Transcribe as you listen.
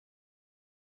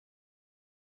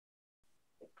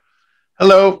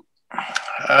Hello,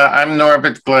 I'm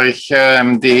Norbert Gleicher,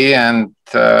 MD, and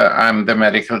I'm the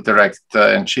Medical Director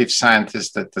and Chief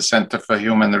Scientist at the Center for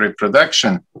Human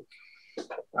Reproduction.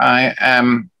 I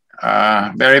am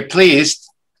very pleased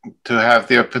to have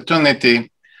the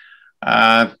opportunity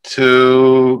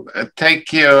to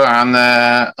take you on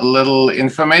a little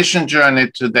information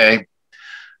journey today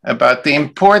about the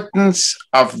importance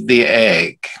of the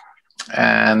egg.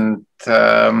 And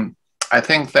I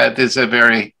think that is a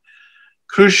very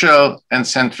crucial and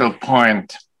central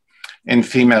point in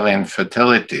female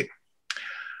infertility.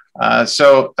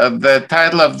 The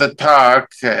title of the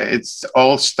talk, it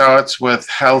all starts with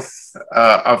health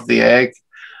of the egg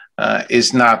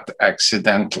is not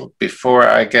accidental. Before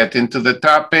I get into the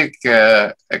topic,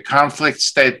 a conflict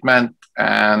statement,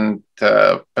 and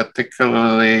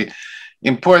particularly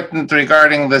important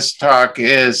regarding this talk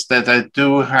is that I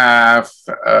do have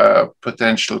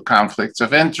potential conflicts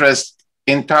of interest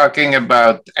in talking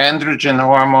about androgen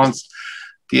hormones,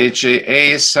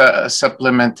 DHEA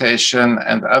supplementation,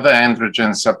 and other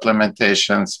androgen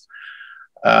supplementations,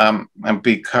 and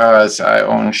because I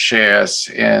own shares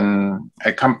in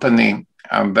a company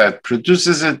that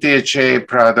produces a DHEA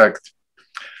product,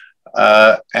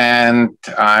 and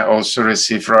I also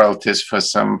receive royalties for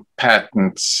some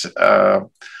patents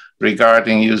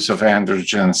regarding use of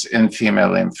androgens in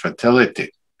female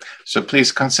infertility. So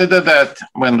please consider that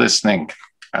when listening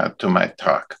to my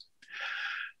talk.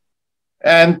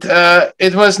 And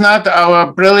it was not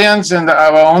our brilliance and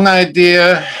our own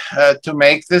idea to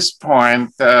make this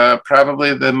point.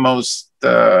 Probably the most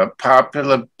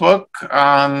popular book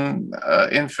on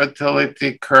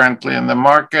infertility currently in the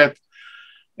market.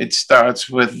 It starts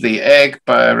with The Egg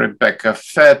by Rebecca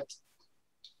Fett,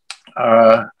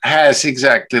 has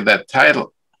exactly that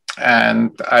title.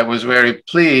 And I was very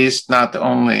pleased not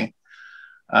only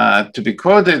to be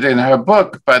quoted in her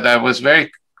book, but I was very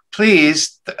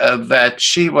pleased that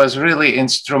she was really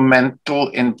instrumental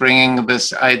in bringing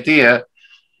this idea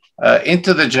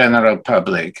into the general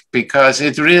public, because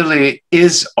it really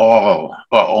is all,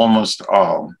 or almost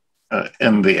all,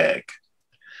 in the egg.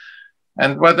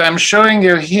 And what I'm showing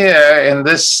you here in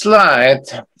this slide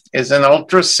is an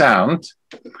ultrasound.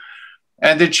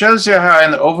 And it shows you how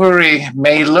an ovary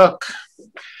may look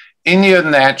in your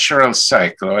natural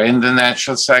cycle, or in the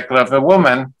natural cycle of a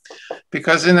woman,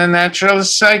 because in a natural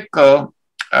cycle,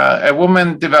 a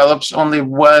woman develops only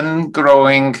one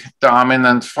growing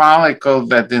dominant follicle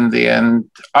that in the end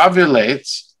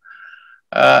ovulates.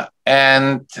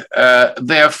 And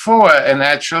therefore, a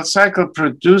natural cycle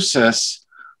produces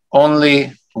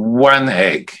only one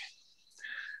egg.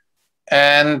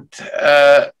 And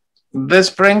this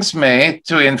brings me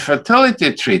to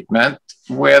infertility treatment,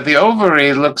 where the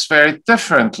ovary looks very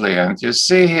differently. And you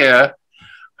see here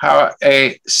how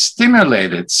a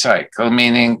stimulated cycle,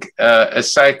 meaning a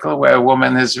cycle where a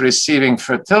woman is receiving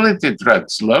fertility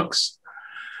drugs, looks.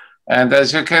 And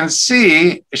as you can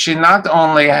see, she not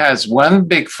only has one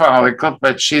big follicle,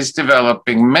 but she's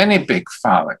developing many big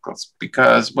follicles,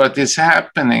 because what is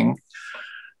happening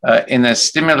in a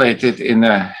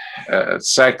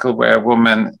cycle where a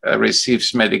woman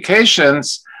receives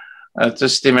medications to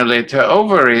stimulate her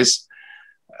ovaries,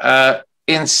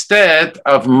 instead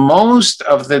of most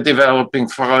of the developing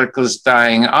follicles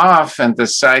dying off and the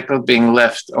cycle being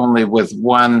left only with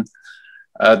one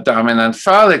dominant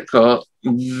follicle,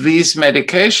 these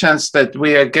medications that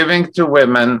we are giving to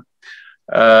women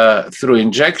through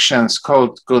injections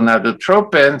called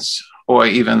gonadotropins, or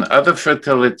even other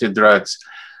fertility drugs,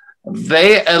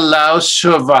 they allow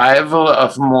survival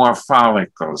of more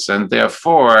follicles, and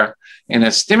therefore, in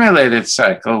a stimulated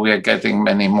cycle, we are getting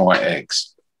many more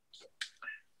eggs.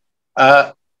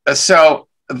 So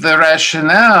the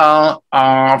rationale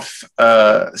of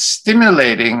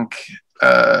stimulating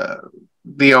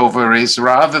the ovaries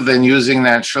rather than using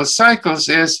natural cycles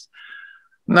is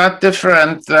not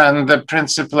different than the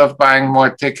principle of buying more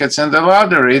tickets in the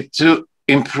lottery to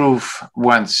improve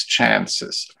one's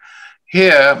chances.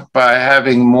 Here, by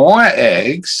having more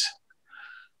eggs,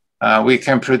 we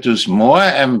can produce more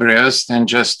embryos than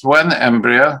just one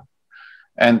embryo,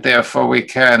 and therefore we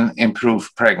can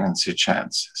improve pregnancy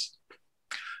chances.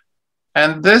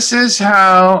 And this is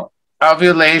how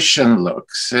ovulation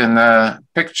looks in a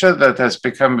picture that has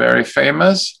become very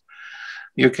famous.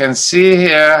 You can see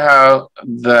here how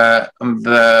the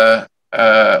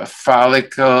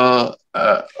follicle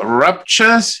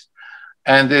ruptures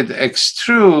and it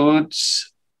extrudes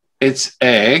its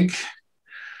egg.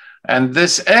 And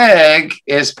this egg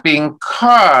is being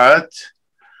caught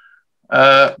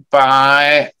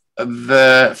by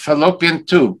the fallopian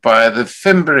tube, by the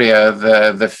fimbria,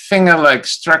 the finger-like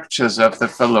structures of the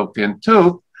fallopian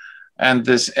tube, and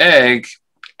this egg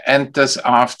enters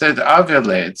after it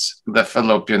ovulates the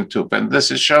fallopian tube. And this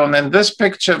is shown in this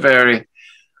picture very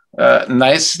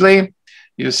nicely.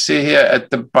 You see here at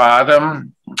the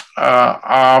bottom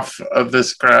of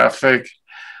this graphic,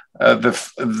 the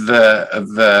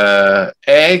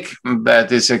egg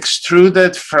that is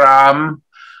extruded from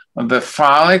the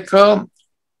follicle.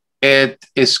 It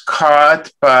is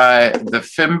caught by the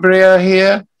fimbria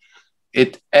here.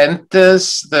 It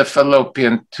enters the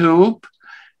fallopian tube.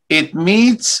 It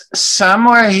meets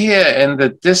somewhere here in the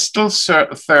distal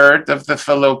third of the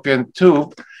fallopian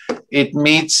tube. It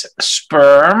meets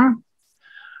sperm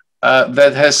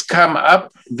that has come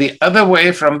up the other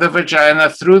way from the vagina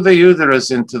through the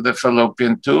uterus into the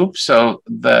fallopian tube. So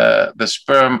the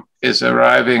sperm is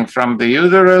arriving from the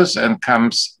uterus and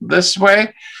comes this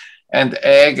way. And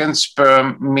egg and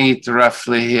sperm meet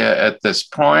roughly here at this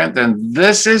point. And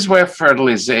this is where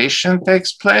fertilization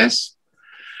takes place.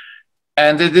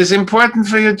 And it is important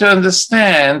for you to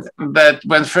understand that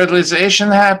when fertilization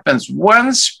happens,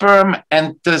 one sperm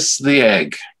enters the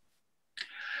egg.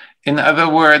 In other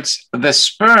words, the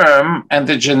sperm and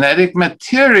the genetic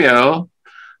material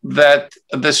that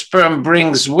the sperm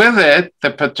brings with it,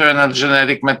 the paternal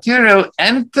genetic material,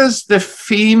 enters the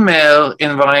female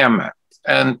environment.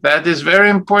 And that is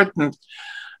very important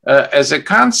as a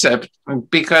concept,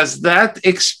 because that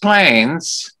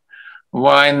explains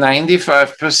why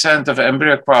 95% of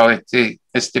embryo quality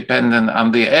is dependent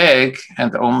on the egg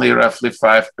and only roughly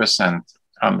 5%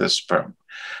 on the sperm.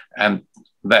 And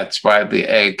that's why the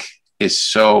egg is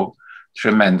so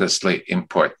tremendously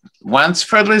important. Once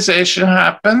fertilization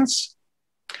happens,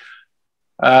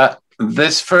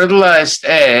 this fertilized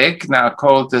egg, now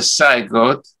called the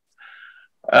zygote,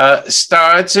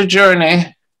 starts a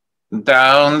journey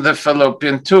down the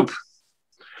fallopian tube.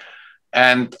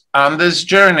 And on this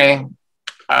journey,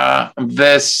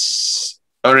 this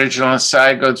original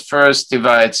zygote first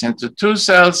divides into 2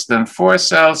 cells, then 4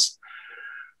 cells,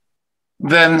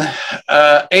 then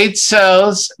 8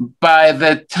 cells. By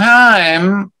the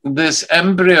time this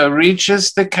embryo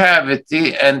reaches the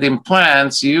cavity and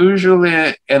implants,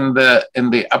 usually in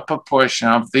the upper portion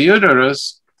of the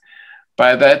uterus,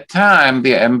 by that time,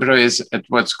 the embryo is at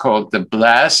what's called the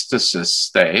blastocyst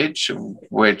stage,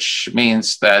 which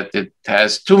means that it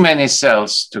has too many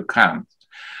cells to count.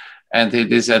 And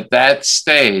it is at that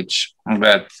stage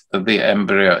that the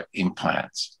embryo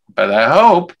implants. But I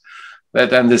hope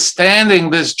that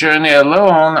understanding this journey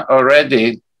alone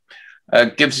already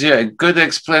gives you a good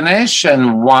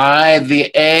explanation why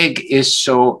the egg is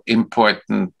so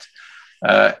important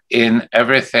in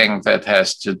everything that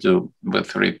has to do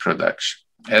with reproduction.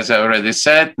 As I already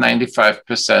said,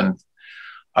 95%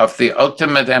 of the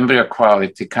ultimate embryo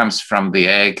quality comes from the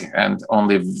egg and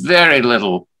only very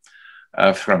little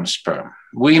from sperm.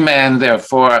 We men,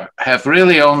 therefore, have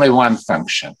really only one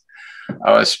function.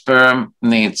 Our sperm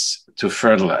needs to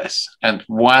fertilize. And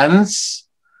once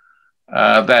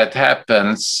that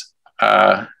happens,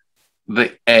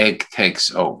 the egg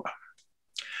takes over.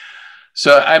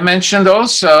 So I mentioned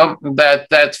also that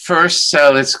that first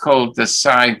cell is called the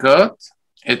zygote.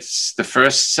 It's the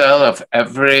first cell of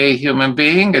every human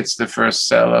being. It's the first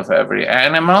cell of every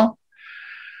animal.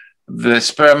 The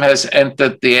sperm has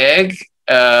entered the egg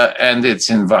and its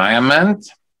environment.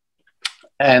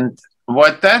 And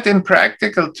what that in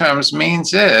practical terms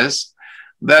means is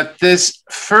that this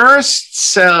first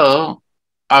cell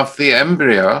of the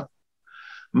embryo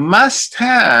must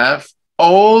have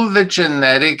all the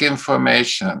genetic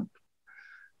information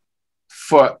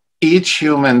for each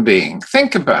human being.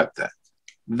 Think about that.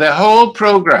 The whole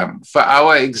program for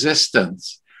our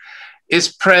existence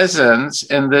is present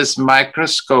in this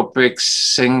microscopic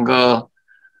single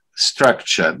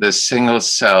structure, this single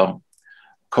cell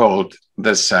called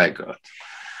the zygote.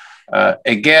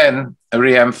 Again,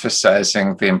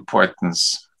 re-emphasizing the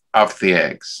importance of the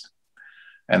eggs.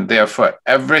 And therefore,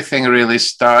 everything really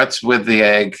starts with the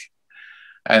egg.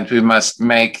 And we must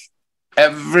make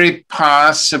every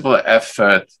possible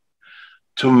effort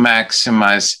to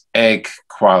maximize egg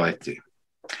quality.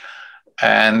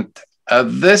 And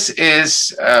this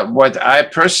is what I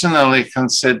personally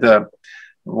consider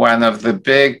one of the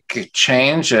big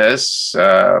changes,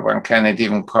 one cannot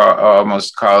even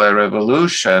almost call a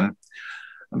revolution,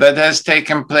 that has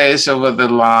taken place over the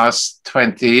last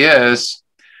 20 years,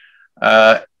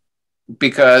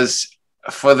 because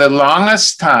for the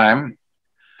longest time,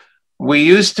 we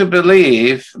used to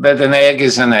believe that an egg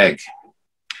is an egg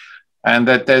and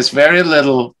that there's very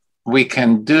little we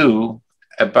can do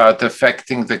about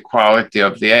affecting the quality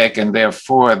of the egg and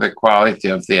therefore the quality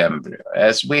of the embryo.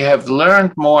 As we have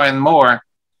learned more and more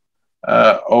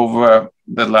over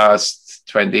the last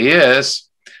 20 years,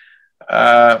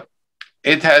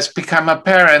 it has become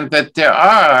apparent that there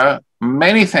are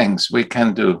many things we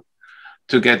can do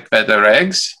to get better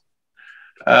eggs,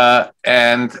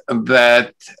 and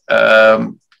that,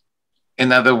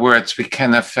 in other words, we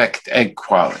can affect egg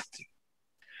quality.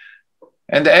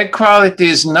 And egg quality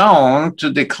is known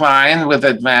to decline with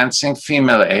advancing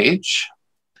female age,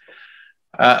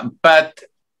 but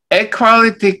egg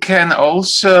quality can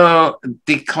also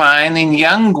decline in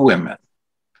young women.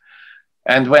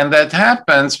 And when that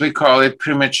happens, we call it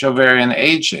premature ovarian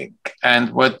aging.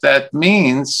 And what that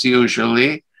means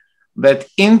usually, that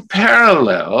in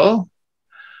parallel,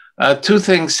 two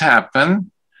things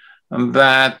happen,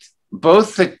 that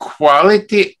both the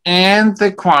quality and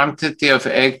the quantity of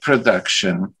egg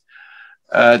production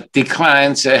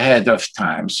declines ahead of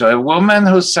time. So a woman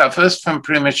who suffers from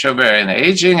premature ovarian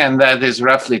aging, and that is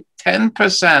roughly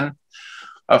 10%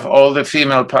 of all the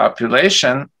female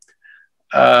population,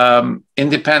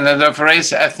 independent of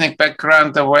race, ethnic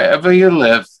background, or wherever you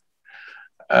live,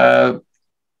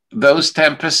 those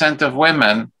 10% of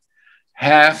women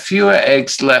have fewer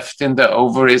eggs left in the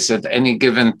ovaries at any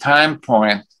given time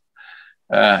point,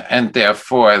 and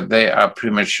therefore they are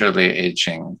prematurely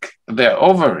aging their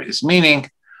ovaries, meaning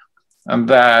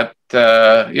that,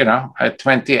 a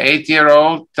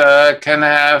 28-year-old can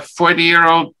have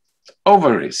 40-year-old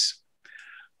ovaries,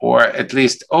 or at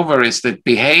least ovaries that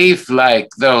behave like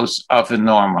those of a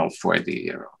normal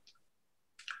 40-year-old.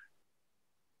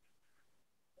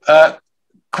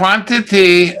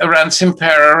 Quantity runs in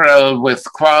parallel with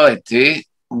quality,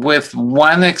 with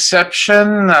one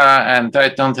exception, and I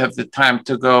don't have the time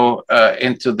to go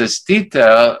into this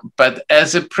detail, but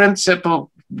as a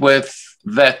principle, with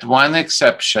that one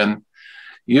exception,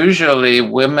 usually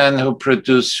women who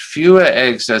produce fewer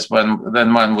eggs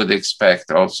than one would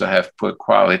expect also have poor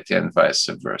quality, and vice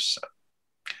versa.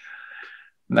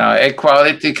 Now, egg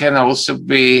quality can also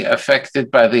be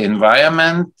affected by the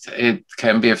environment. It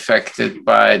can be affected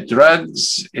by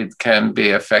drugs. It can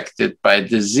be affected by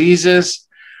diseases.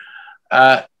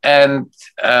 And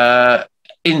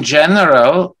in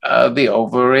general, the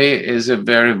ovary is a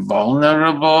very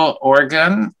vulnerable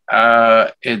organ.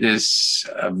 It is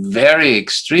very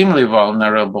extremely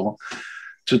vulnerable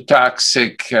to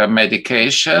toxic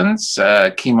medications,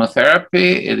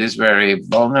 chemotherapy. It is very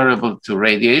vulnerable to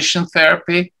radiation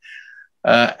therapy.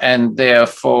 And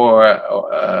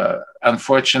therefore,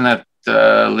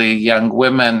 unfortunately, young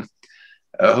women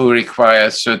who require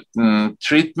certain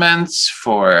treatments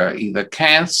for either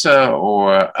cancer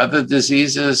or other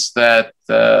diseases that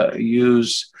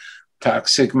use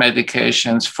toxic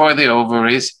medications for the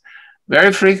ovaries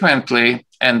very frequently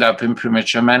end up in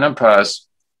premature menopause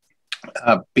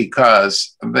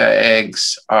because the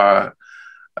eggs are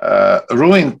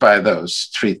ruined by those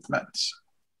treatments.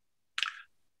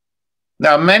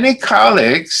 Now, many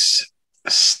colleagues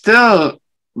still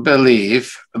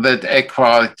believe that egg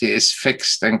quality is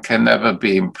fixed and can never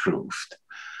be improved.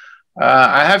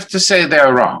 I have to say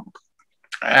they're wrong.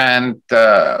 And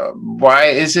why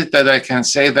is it that I can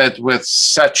say that with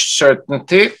such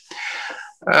certainty?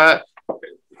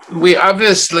 We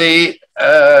obviously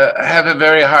have a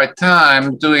very hard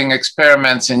time doing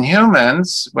experiments in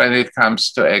humans when it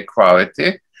comes to egg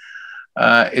quality.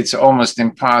 It's almost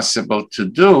impossible to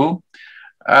do.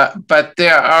 But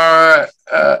there are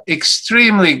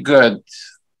extremely good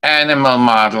animal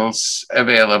models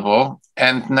available,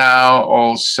 and now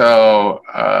also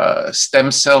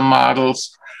stem cell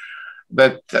models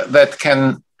that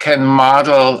can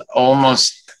model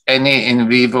almost any in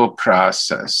vivo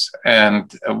process.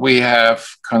 And we have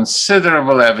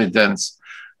considerable evidence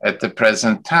at the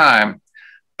present time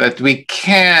that we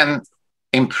can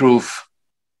improve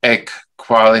egg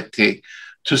quality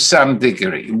to some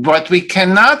degree. What we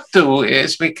cannot do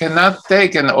is we cannot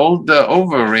take an older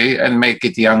ovary and make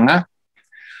it younger.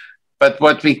 But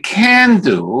what we can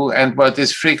do, and what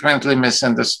is frequently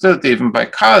misunderstood even by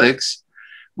colleagues,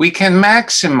 we can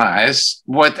maximize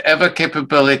whatever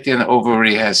capability an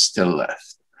ovary has still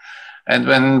left. And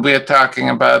when we're talking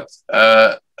about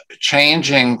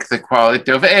changing the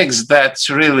quality of eggs, that's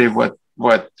really what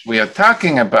we are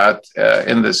talking about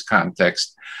in this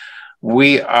context.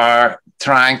 We are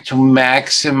trying to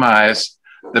maximize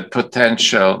the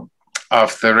potential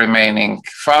of the remaining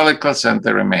follicles and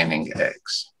the remaining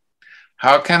eggs.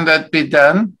 How can that be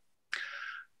done?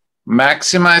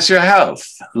 Maximize your health,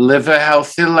 live a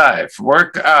healthy life,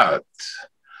 work out,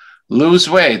 lose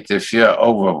weight if you're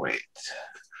overweight,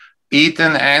 eat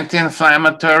an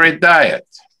anti-inflammatory diet,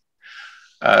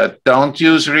 Don't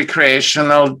use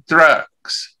recreational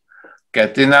drugs.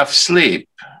 Get enough sleep.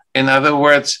 In other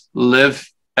words,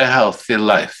 live a healthy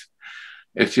life.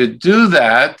 If you do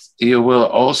that, you will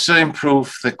also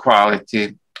improve the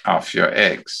quality of your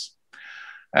eggs.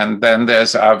 And then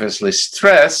there's obviously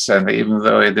stress, and even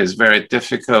though it is very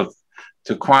difficult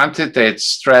to quantitate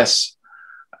stress,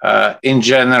 in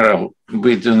general,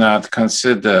 we do not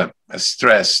consider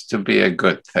stress to be a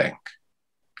good thing.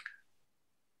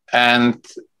 And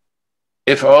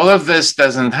if all of this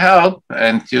doesn't help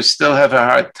and you still have a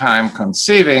hard time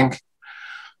conceiving,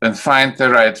 then find the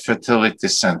right fertility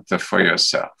center for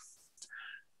yourself.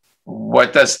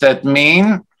 What does that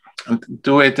mean?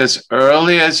 Do it as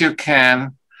early as you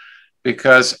can,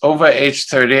 because over age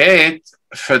 38,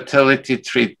 fertility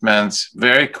treatments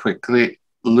very quickly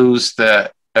lose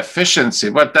their efficiency.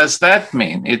 What does that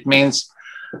mean? It means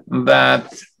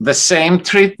that the same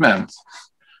treatment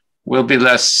will be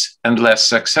less and less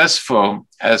successful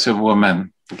as a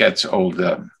woman gets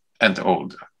older and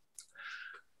older.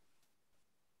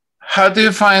 How do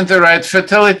you find the right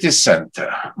fertility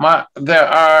center? Well, there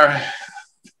are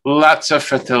lots of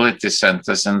fertility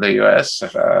centers in the US.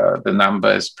 The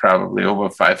number is probably over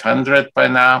 500 by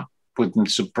now.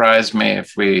 Wouldn't surprise me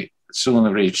if we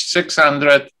soon reach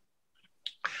 600.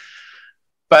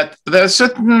 But there are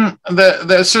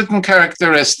certain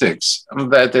characteristics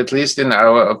that, at least in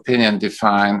our opinion,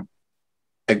 define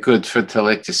a good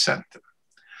fertility center.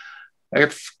 A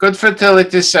good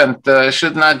fertility center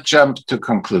should not jump to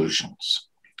conclusions.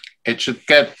 It should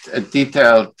get a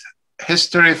detailed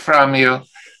history from you.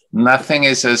 Nothing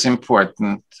is as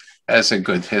important as a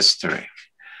good history.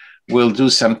 We'll do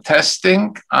some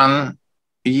testing on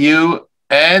you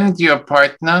and your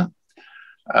partner,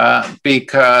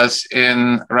 because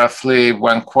in roughly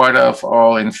 1/4 of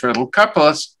all infertile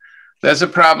couples, there's a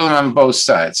problem on both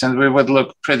sides, and we would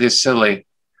look pretty silly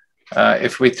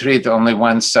if we treat only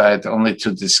one side, only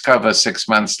to discover 6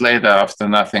 months later, after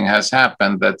nothing has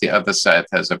happened, that the other side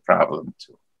has a problem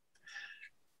too.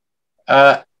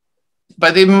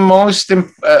 But even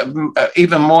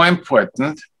more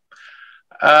important,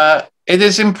 it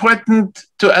is important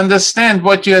to understand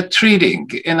what you're treating.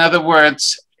 In other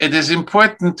words, it is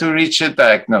important to reach a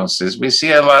diagnosis. We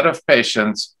see a lot of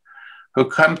patients who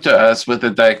come to us with a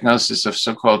diagnosis of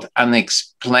so-called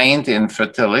unexplained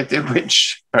infertility,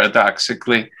 which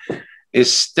paradoxically is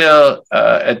still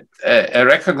a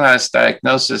recognized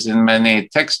diagnosis in many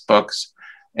textbooks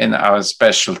in our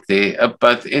specialty,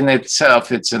 but in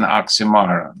itself, it's an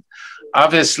oxymoron.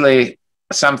 Obviously,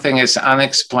 something is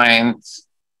unexplained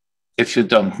if you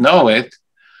don't know it,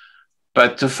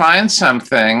 but to find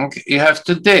something, you have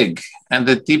to dig. And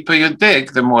the deeper you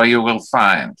dig, the more you will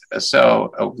find.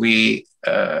 So we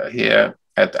here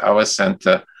at our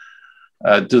center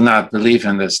do not believe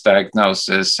in this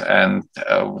diagnosis, and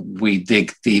we dig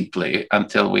deeply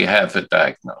until we have a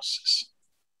diagnosis.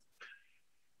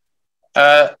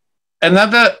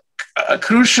 Another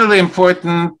crucially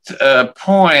important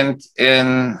point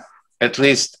in at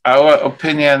least our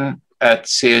opinion at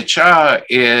CHR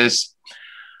is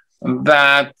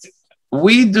that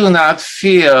we do not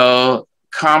feel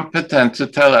competent to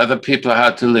tell other people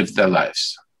how to live their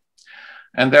lives.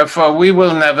 And therefore, we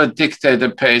will never dictate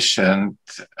a patient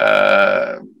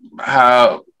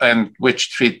how and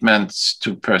which treatments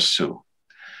to pursue.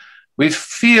 We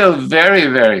feel very,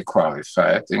 very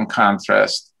qualified, in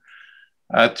contrast,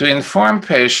 to inform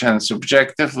patients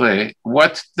objectively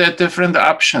what their different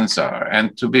options are,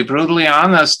 and to be brutally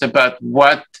honest about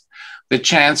what the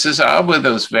chances are with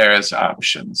those various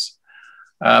options.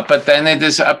 But then it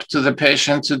is up to the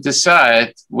patient to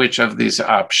decide which of these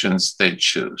options they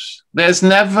choose. There's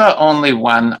never only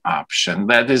one option.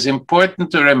 That is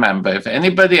important to remember. If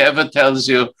anybody ever tells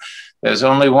you there's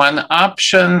only one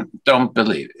option, don't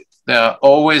believe it. There are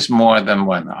always more than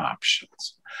one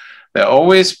options. There are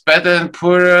always better and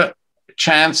poorer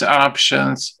chance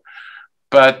options,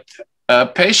 but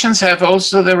patients have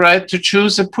also the right to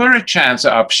choose a poorer chance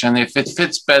option if it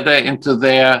fits better into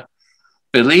their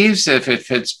beliefs, if it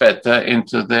fits better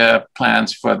into their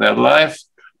plans for their life,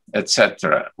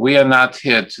 etc. We are not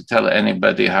here to tell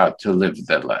anybody how to live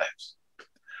their lives.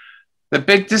 The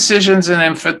big decisions in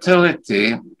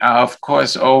infertility are, of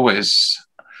course, always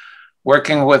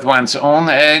working with one's own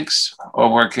eggs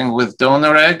or working with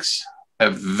donor eggs. A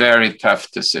very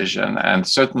tough decision, and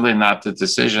certainly not the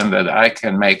decision that I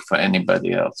can make for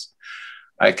anybody else.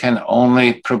 I can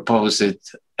only propose it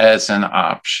as an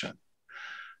option.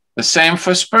 The same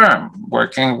for sperm,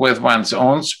 working with one's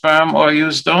own sperm or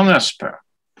use donor sperm.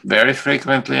 Very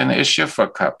frequently an issue for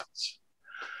couples.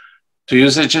 To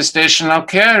use a gestational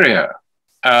carrier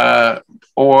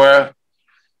or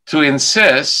to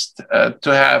insist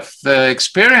to have the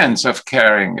experience of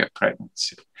carrying a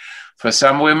pregnancy. For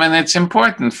some women, it's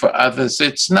important. For others,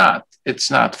 it's not. It's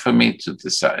not for me to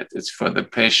decide. It's for the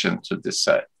patient to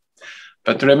decide.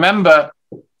 But remember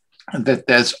that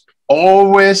there's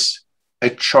always a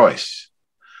choice,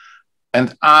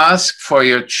 and ask for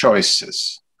your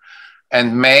choices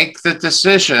and make the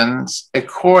decisions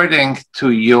according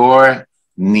to your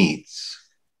needs.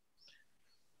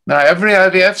 Now, every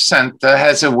IVF center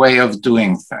has a way of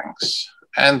doing things,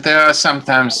 and there are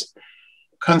sometimes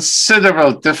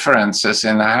considerable differences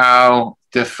in how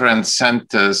different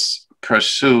centers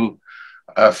pursue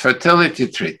fertility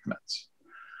treatments.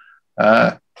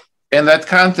 In that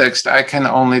context, I can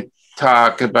only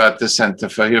talk about the Center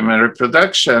for Human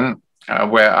Reproduction,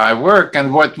 where I work,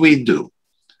 and what we do.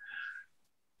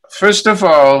 First of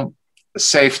all,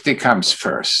 safety comes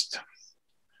first.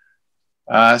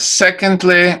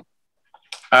 Secondly,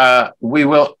 we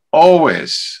will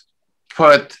always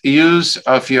put use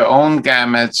of your own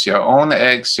gametes, your own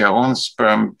eggs, your own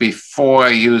sperm before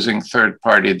using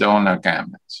third-party donor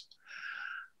gametes.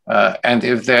 And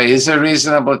if there is a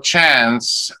reasonable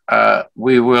chance,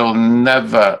 we will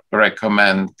never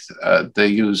recommend the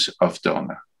use of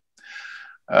donor.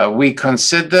 We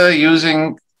consider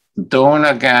using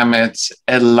donor gametes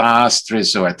a last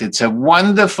resort. It's a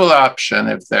wonderful option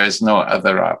if there is no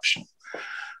other option.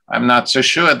 I'm not so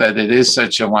sure that it is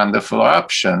such a wonderful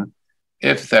option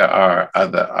if there are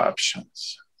other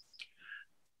options.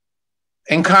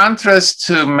 In contrast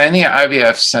to many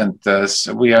IVF centers,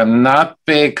 we are not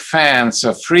big fans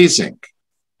of freezing.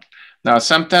 Now,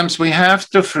 sometimes we have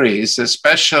to freeze,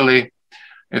 especially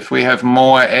if we have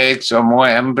more eggs or more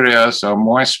embryos or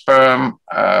more sperm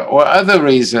or other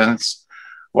reasons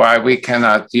why we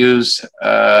cannot use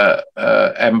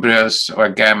embryos or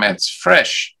gametes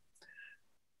fresh.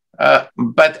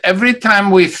 But every time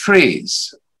we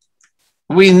freeze,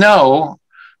 we know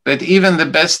that even the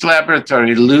best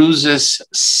laboratory loses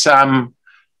some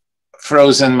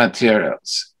frozen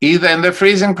materials, either in the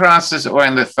freezing process or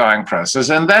in the thawing process.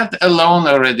 And that alone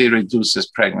already reduces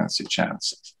pregnancy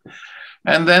chances.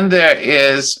 And then there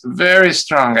is very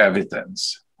strong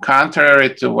evidence,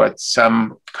 contrary to what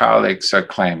some colleagues are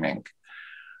claiming,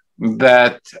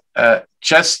 that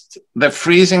just the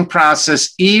freezing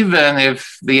process, even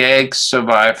if the eggs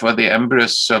survive or the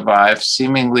embryos survive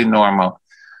seemingly normal,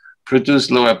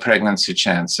 produce lower pregnancy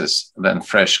chances than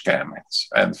fresh gametes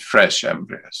and fresh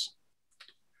embryos.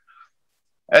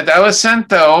 At our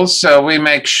center also, we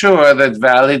make sure that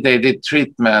validated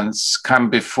treatments come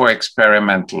before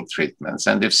experimental treatments.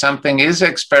 And if something is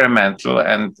experimental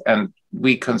and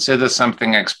we consider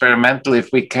something experimental,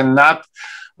 if we cannot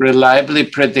reliably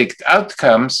predict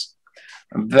outcomes,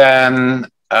 then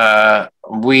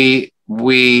we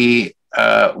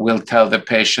will tell the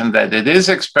patient that it is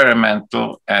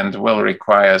experimental and will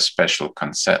require special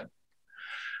consent.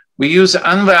 We use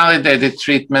unvalidated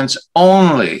treatments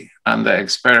only under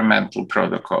experimental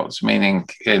protocols, meaning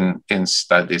in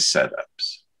study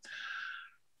setups.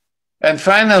 And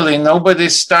finally, nobody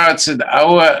starts at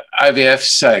our IVF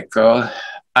cycle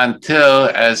until,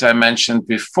 as I mentioned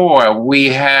before, we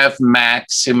have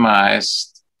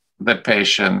maximized the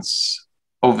patient's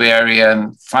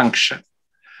ovarian function.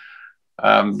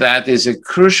 That is a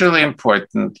crucially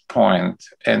important point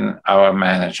in our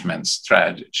management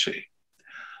strategy.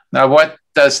 Now, what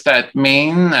does that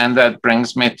mean? And that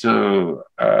brings me to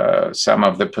some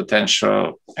of the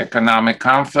potential economic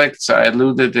conflicts I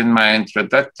alluded in my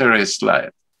introductory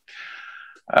slide.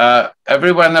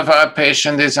 Every one of our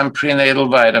patients is on prenatal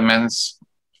vitamins.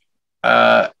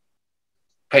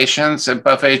 Patients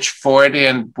above age 40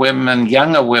 and women,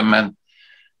 younger women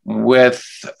with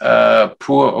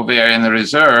poor ovarian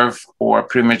reserve or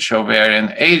premature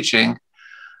ovarian aging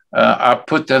are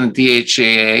put on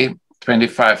DHEA,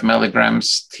 25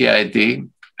 milligrams TID,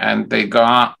 and they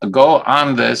go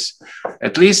on this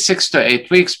at least 6 to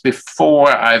 8 weeks before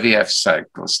IVF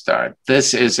cycles start.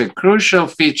 This is a crucial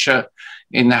feature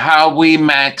in how we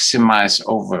maximize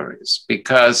ovaries,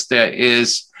 because there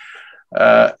is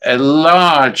a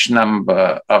large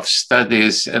number of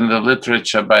studies in the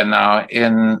literature by now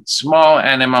in small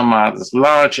animal models,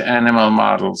 large animal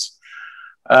models,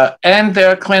 and there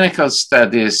are clinical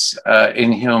studies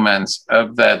in humans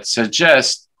that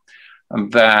suggest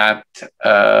that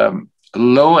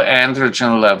low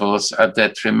androgen levels are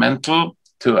detrimental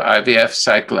to IVF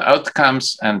cycle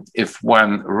outcomes, and if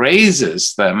one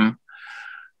raises them,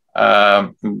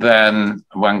 then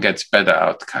one gets better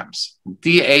outcomes.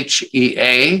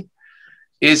 DHEA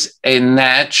is a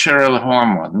natural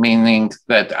hormone, meaning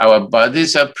that our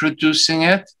bodies are producing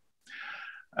it.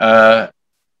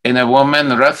 In a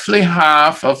woman, roughly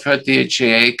half of her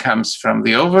DHEA comes from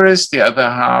the ovaries, the other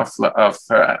half of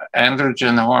her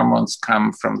androgen hormones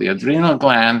come from the adrenal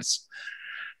glands.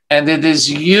 And it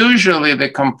is usually the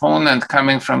component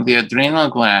coming from the adrenal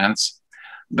glands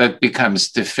that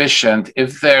becomes deficient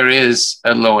if there is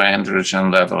a low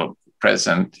androgen level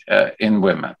present in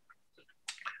women.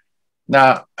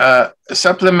 Now,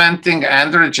 supplementing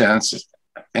androgens,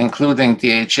 including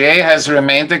DHEA, has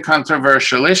remained a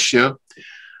controversial issue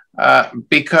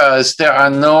because there are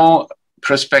no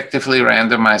prospectively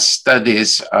randomized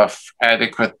studies of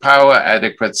adequate power,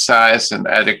 adequate size, and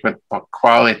adequate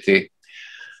quality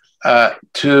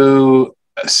to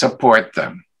support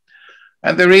them.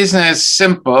 And the reason is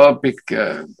simple,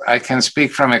 because I can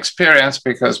speak from experience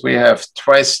because we have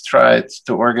twice tried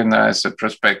to organize a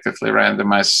prospectively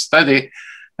randomized study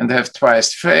and have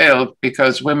twice failed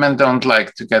because women don't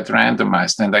like to get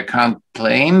randomized. And I can't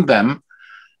blame them.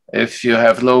 If you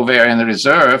have low ovarian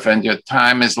reserve and your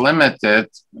time is limited,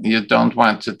 you don't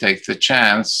want to take the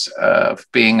chance of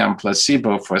being on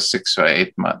placebo for 6 or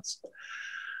 8 months.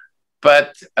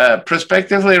 But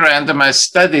prospectively randomized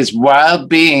studies, while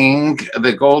being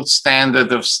the gold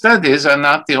standard of studies, are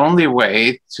not the only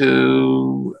way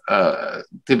to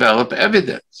develop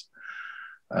evidence.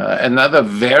 Another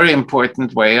very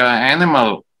important way are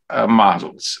animal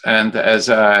models. And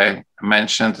as I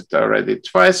mentioned already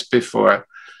twice before,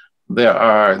 there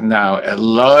are now a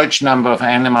large number of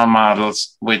animal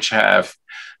models which have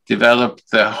developed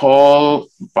the whole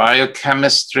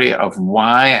biochemistry of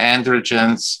why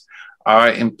androgens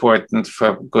are important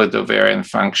for good ovarian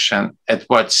function, at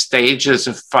what stages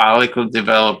of follicle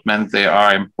development they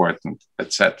are important,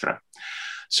 etc.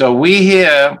 So we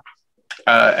here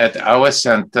at our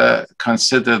center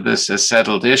consider this a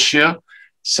settled issue.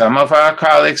 Some of our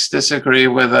colleagues disagree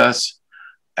with us,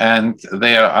 and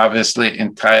they are obviously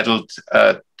entitled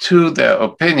to their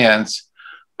opinions,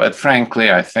 but frankly,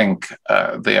 I think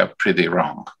they are pretty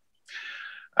wrong.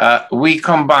 We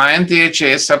combine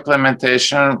DHA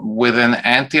supplementation with an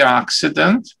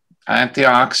antioxidant.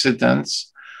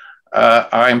 Antioxidants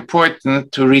are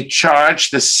important to recharge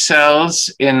the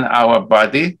cells in our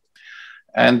body,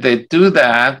 and they do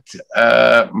that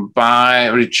by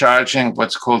recharging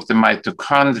what's called the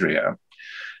mitochondria.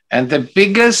 And the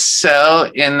biggest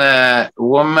cell in a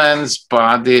woman's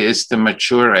body is the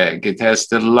mature egg. It has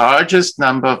the largest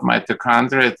number of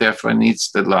mitochondria, therefore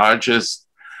needs the largest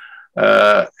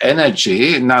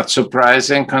energy. Not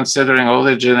surprising considering all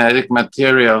the genetic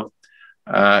material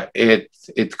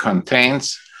it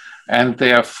contains. And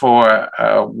therefore,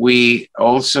 we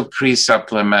also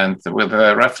pre-supplement with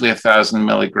roughly 1,000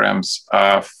 milligrams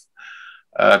of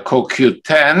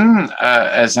CoQ10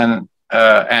 as an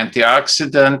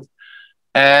antioxidant,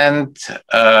 and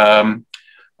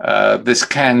this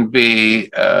can be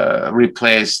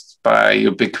replaced by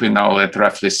ubiquinol at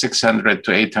roughly 600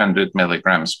 to 800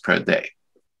 milligrams per day.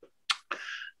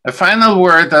 A final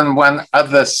word on one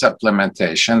other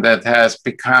supplementation that has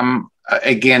become,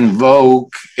 again,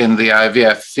 vogue in the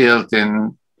IVF field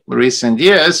in recent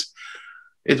years.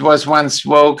 It was once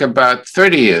vogue about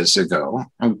 30 years ago,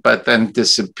 but then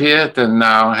disappeared and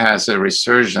now has a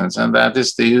resurgence, and that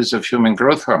is the use of human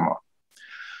growth hormone.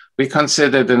 We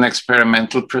consider it an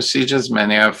experimental procedure,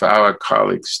 many of our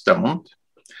colleagues don't.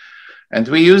 And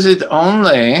we use it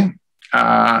only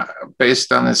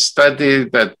based on a study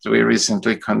that we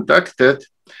recently conducted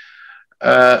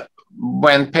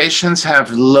when patients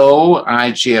have low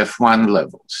IGF-1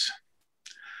 levels.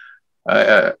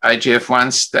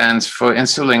 IGF-1 stands for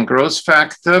insulin growth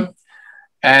factor,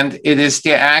 and it is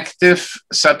the active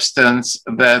substance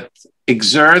that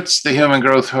exerts the human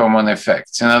growth hormone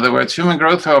effects. In other words, human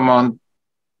growth hormone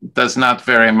does not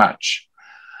very much.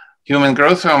 Human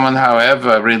growth hormone,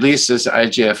 however, releases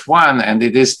IGF-1, and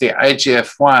it is the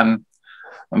IGF-1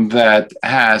 that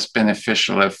has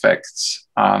beneficial effects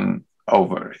on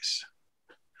ovaries.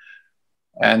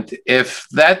 And if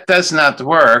that does not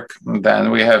work, then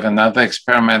we have another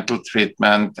experimental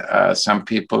treatment. Some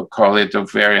people call it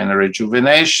ovarian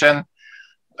rejuvenation.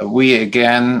 We,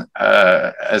 again,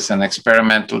 as an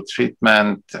experimental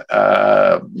treatment,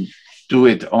 do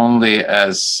it only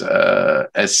as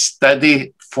a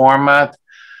study format.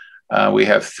 We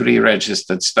have 3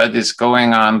 registered studies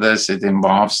going on this. It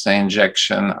involves the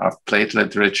injection of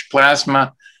platelet-rich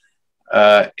plasma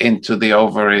into the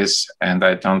ovaries, and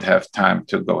I don't have time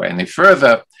to go any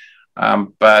further,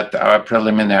 but our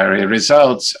preliminary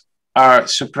results are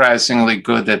surprisingly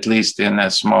good, at least in a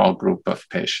small group of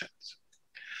patients.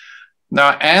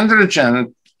 Now,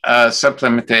 androgen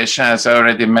supplementation, as I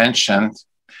already mentioned,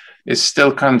 is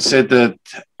still considered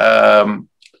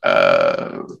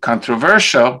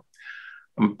controversial,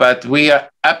 but we are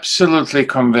absolutely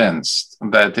convinced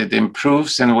that it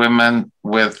improves in women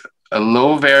with a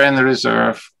low ovarian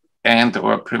reserve and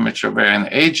or premature ovarian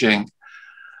aging.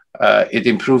 It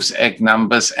improves egg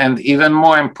numbers and, even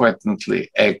more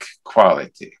importantly, egg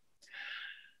quality.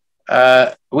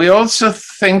 We also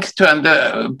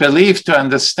believe to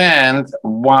understand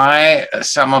why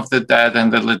some of the data in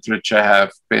the literature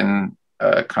have been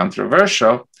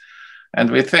controversial. And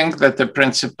we think that the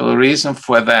principal reason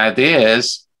for that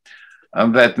is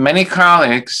that many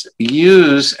colleagues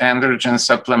use androgen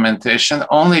supplementation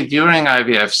only during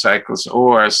IVF cycles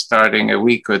or starting a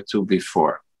week or two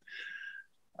before.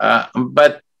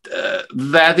 But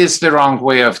that is the wrong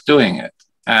way of doing it.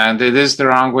 And it is the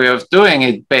wrong way of doing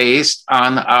it based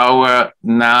on our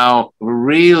now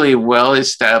really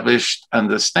well-established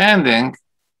understanding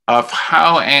of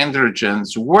how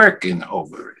androgens work in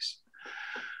ovaries.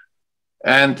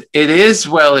 And it is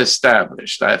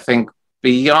well-established, I think,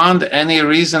 beyond any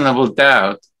reasonable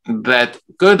doubt, that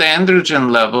good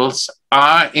androgen levels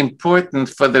are important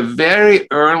for the very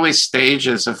early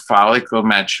stages of follicle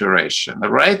maturation,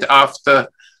 right after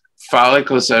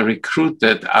follicles are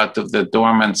recruited out of the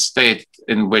dormant state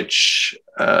in which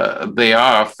they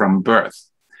are from birth.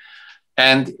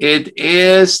 And it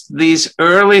is these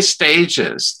early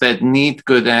stages that need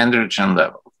good androgen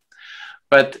level.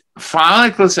 But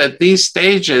follicles at these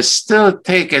stages still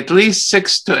take at least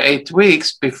 6 to 8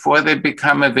 weeks before they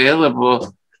become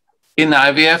available in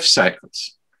IVF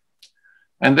cycles.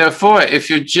 And therefore, if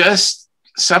you just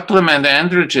supplement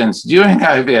androgens during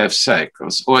IVF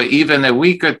cycles, or even a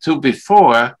week or two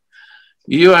before,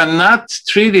 you are not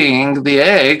treating the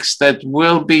eggs that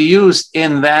will be used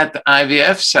in that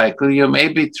IVF cycle. You may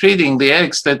be treating the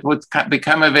eggs that would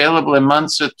become available a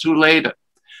month or two later.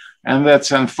 And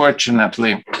that's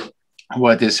unfortunately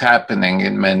what is happening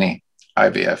in many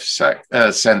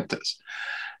IVF centers.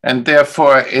 And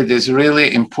therefore, it is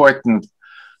really important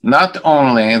not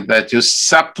only that you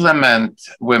supplement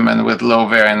women with low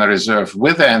ovarian reserve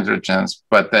with androgens,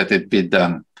 but that it be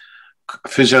done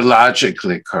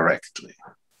physiologically correctly.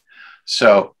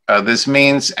 So this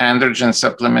means androgen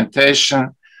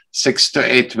supplementation 6 to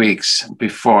 8 weeks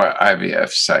before IVF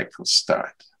cycles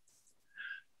start.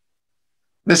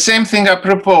 The same thing,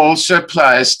 apropos, also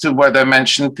applies to what I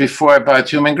mentioned before about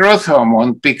human growth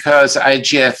hormone, because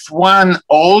IGF-1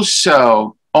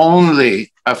 also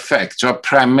only affects, or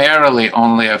primarily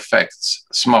only affects,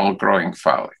 small growing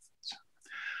follicles.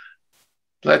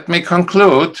 Let me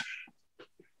conclude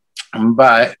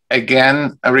by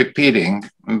again repeating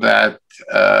that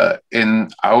in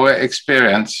our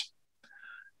experience,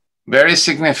 very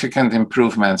significant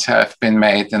improvements have been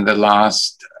made in the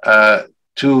last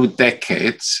 2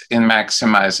 decades in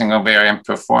maximizing ovarian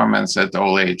performance at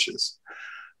all ages,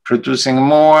 producing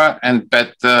more and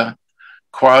better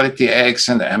quality eggs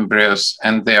and embryos,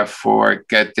 and therefore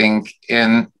getting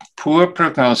in poor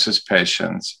prognosis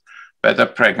patients better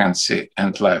pregnancy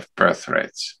and live birth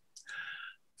rates.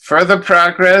 Further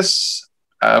progress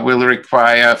will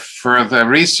require further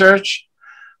research,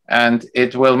 and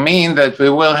it will mean that we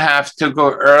will have to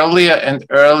go earlier and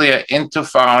earlier into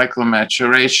follicle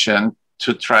maturation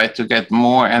to try to get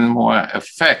more and more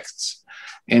effects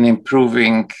in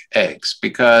improving eggs,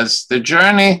 because the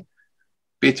journey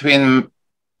between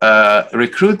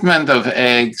recruitment of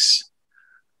eggs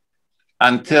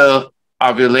until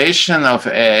ovulation of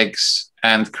eggs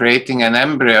and creating an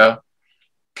embryo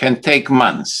can take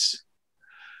months.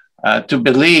 To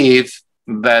believe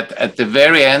that at the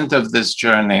very end of this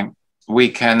journey, we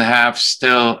can have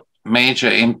still major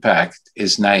impact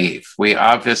is naive. We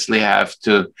obviously have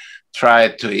to try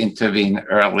to intervene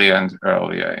earlier and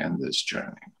earlier in this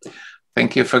journey.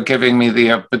 Thank you for giving me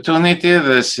the opportunity.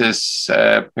 This is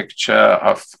a picture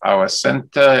of our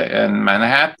center in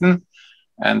Manhattan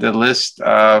and a list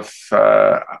of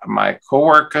my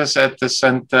coworkers at the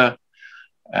center.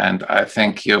 And I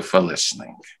thank you for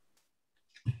listening.